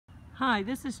Hi,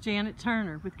 this is Janet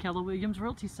Turner with Keller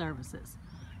Realty Services,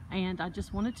 and I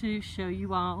just wanted to show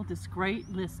you all this great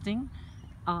listing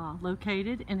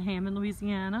located in Hammond,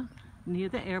 Louisiana, near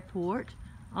the airport,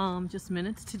 just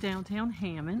minutes to downtown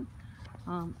Hammond.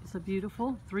 It's a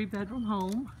beautiful 3-bedroom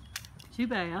home, 2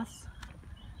 baths.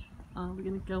 We're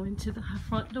going to go into the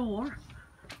front door.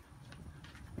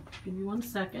 Give me 1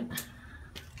 second.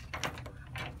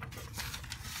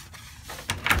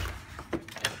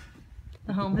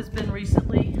 The home has been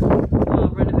recently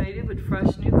renovated with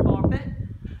fresh new carpet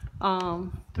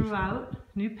throughout,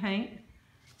 new paint,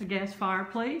 a gas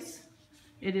fireplace.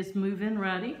 It is move-in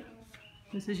ready.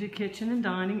 This is your kitchen and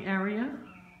dining area.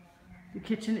 The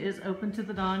kitchen is open to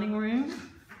the dining room.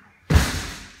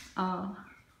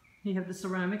 You have the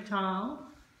ceramic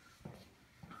tile.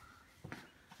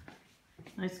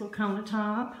 Nice little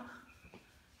countertop.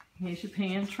 Here's your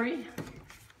pantry.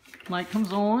 Light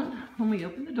comes on when we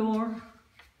open the door.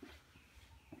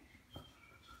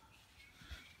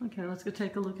 Okay, let's go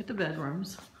take a look at the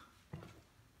bedrooms.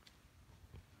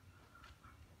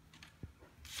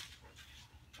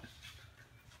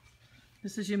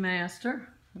 This is your master,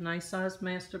 a nice sized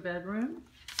master bedroom.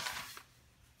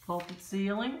 Vaulted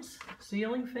ceilings,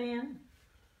 ceiling fan.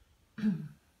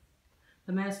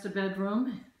 The master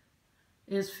bedroom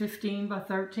is 15 by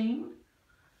 13.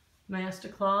 Master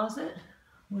closet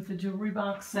with a jewelry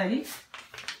box safe.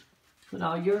 Put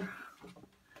all your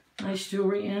nice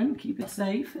jewelry in, keep it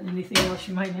safe, and anything else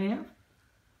you might have.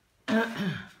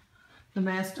 The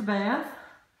master bath,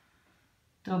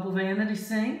 double vanity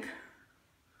sink,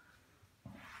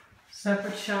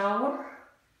 separate shower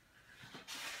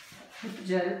with a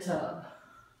jetted tub,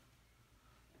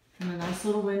 and a nice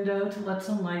little window to let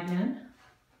some light in.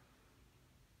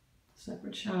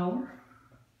 Separate shower.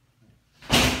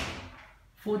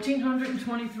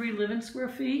 1,423 living square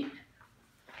feet.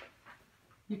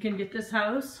 You can get this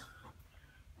house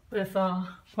with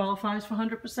qualifies for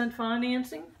 100%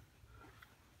 financing.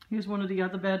 Here's one of the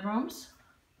other bedrooms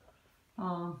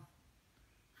for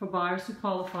buyers who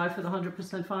qualify for the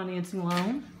 100% financing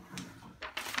loan.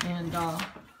 And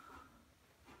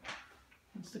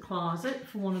that's the closet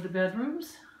for one of the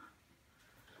bedrooms.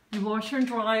 The washer and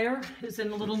dryer is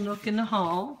in a little nook in the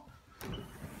hall.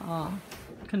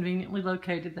 Conveniently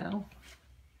located though,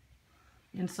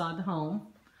 inside the home.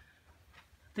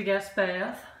 The guest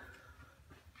bath,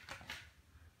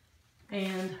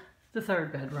 and the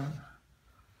 3rd bedroom.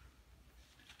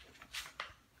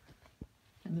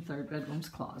 And the 3rd bedroom's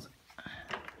closet.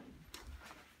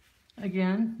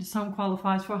 Again, this home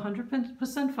qualifies for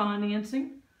 100%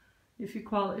 financing if you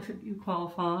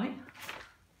qualify.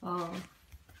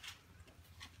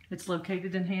 It's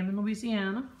located in Hammond,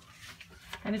 Louisiana,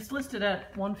 and it's listed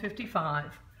at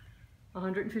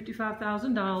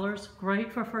 $155,000.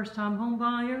 Great for a first-time home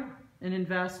buyer, an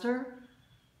investor.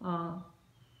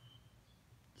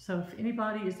 So if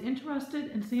anybody is interested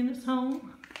in seeing this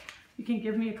home, you can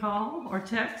give me a call or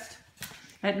text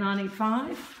at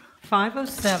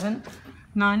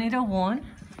 985-507-9801.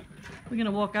 We're going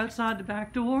to walk outside the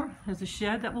back door. There's a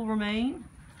shed that will remain.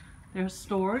 There's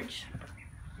storage,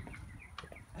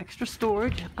 extra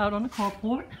storage out on the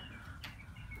carport.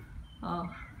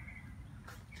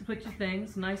 To put your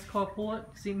things, nice carport,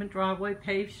 cement driveway,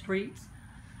 paved streets,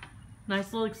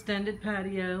 nice little extended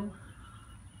patio,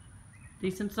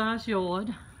 decent sized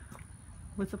yard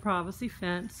with a privacy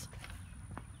fence.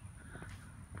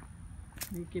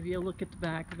 Let me give you a look at the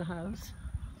back of the house.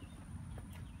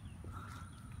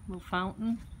 Little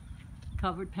fountain,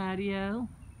 covered patio,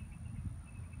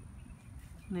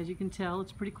 and as you can tell,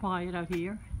 it's pretty quiet out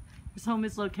here. This home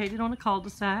is located on a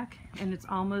cul-de-sac, and it's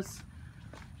one of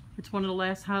the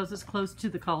last houses close to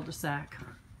the cul-de-sac.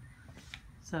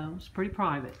 So it's pretty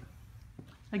private.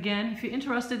 Again, if you're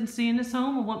interested in seeing this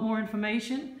home or want more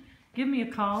information, give me a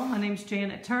call. My name's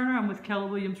Janet Turner. I'm with Keller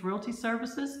Realty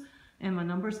Services, and my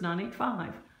number is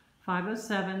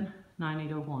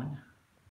 985-507-9801.